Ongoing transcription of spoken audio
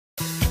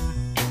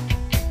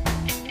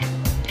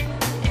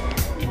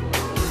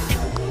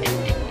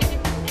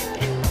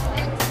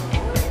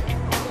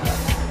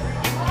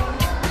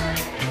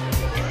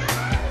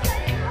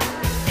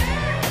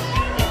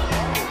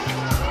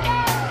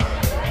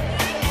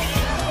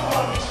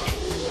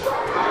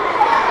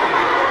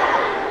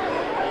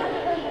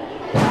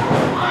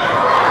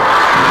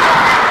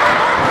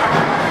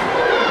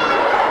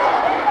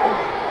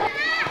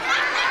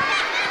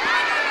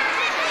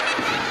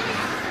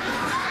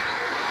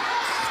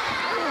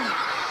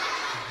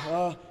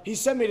He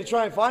sent me to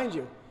try and find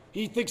you.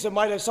 He thinks it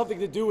might have something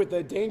to do with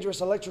the dangerous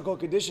electrical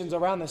conditions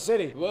around the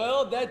city.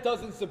 Well, that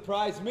doesn't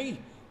surprise me.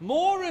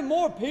 More and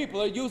more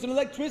people are using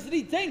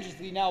electricity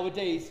dangerously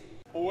nowadays.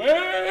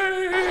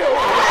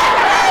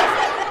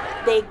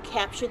 They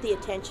captured the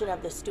attention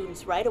of the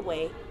students right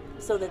away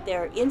so that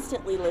they're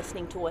instantly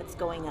listening to what's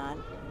going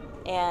on.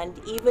 And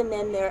even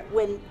then,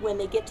 when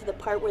they get to the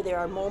part where there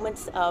are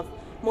moments of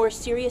more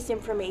serious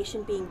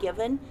information being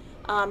given,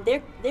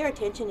 their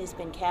attention has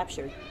been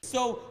captured.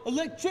 So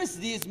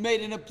electricity is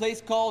made in a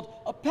place called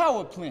a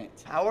power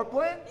plant. Power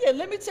plant? Yeah,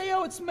 let me tell you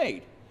how it's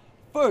made.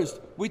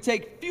 First, we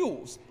take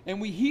fuels and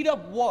we heat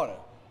up water.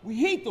 We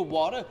heat the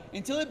water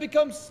until it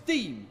becomes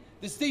steam.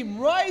 The steam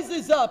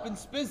rises up and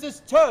spins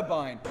this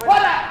turbine.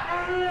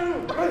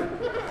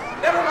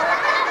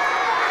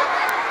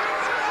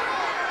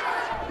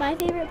 My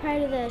favorite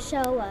part of the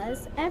show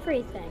was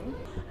everything.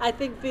 I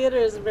think theater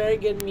is a very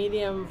good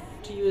medium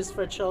to use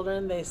for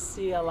children. They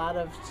see a lot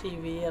of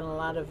TV and a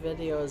lot of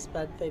videos,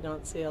 but they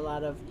don't see a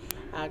lot of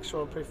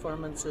actual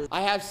performances.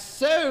 I have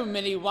so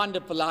many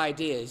wonderful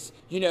ideas.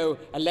 You know,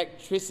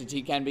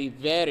 electricity can be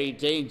very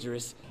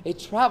dangerous. It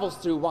travels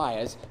through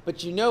wires,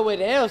 but you know what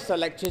else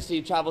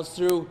electricity travels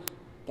through?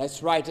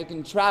 That's right, it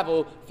can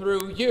travel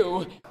through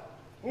you.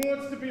 Who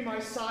wants to be my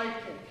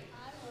sidekick?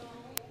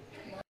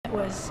 It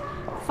was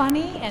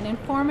funny and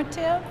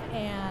informative,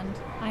 and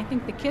I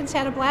think the kids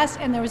had a blast,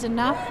 and there was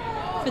enough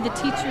for the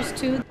teachers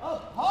too.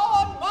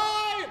 Upon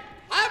my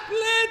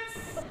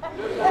applets!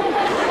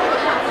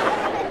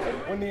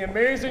 When the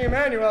amazing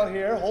Emmanuel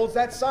here holds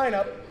that sign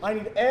up, I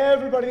need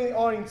everybody in the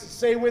audience to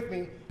say with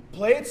me,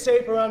 play it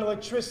safe around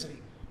electricity.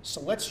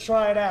 So let's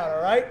try it out,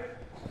 all right?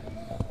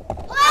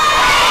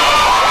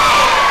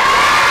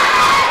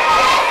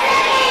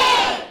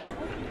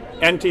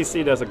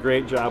 NTC does a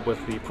great job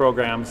with the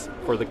programs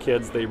for the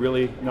kids. They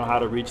really know how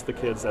to reach the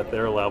kids at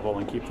their level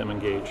and keep them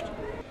engaged.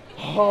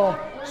 Oh,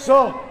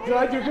 so, did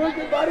I do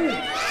good, buddy?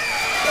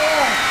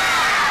 Yeah.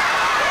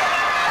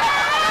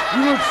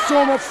 We learned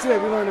so much today.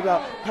 We learned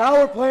about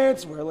power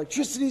plants, where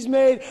electricity is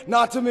made,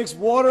 not to mix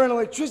water and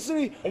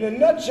electricity. In a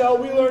nutshell,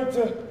 we learned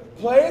to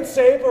play it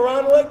safe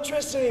around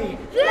electricity.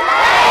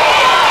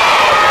 Yeah!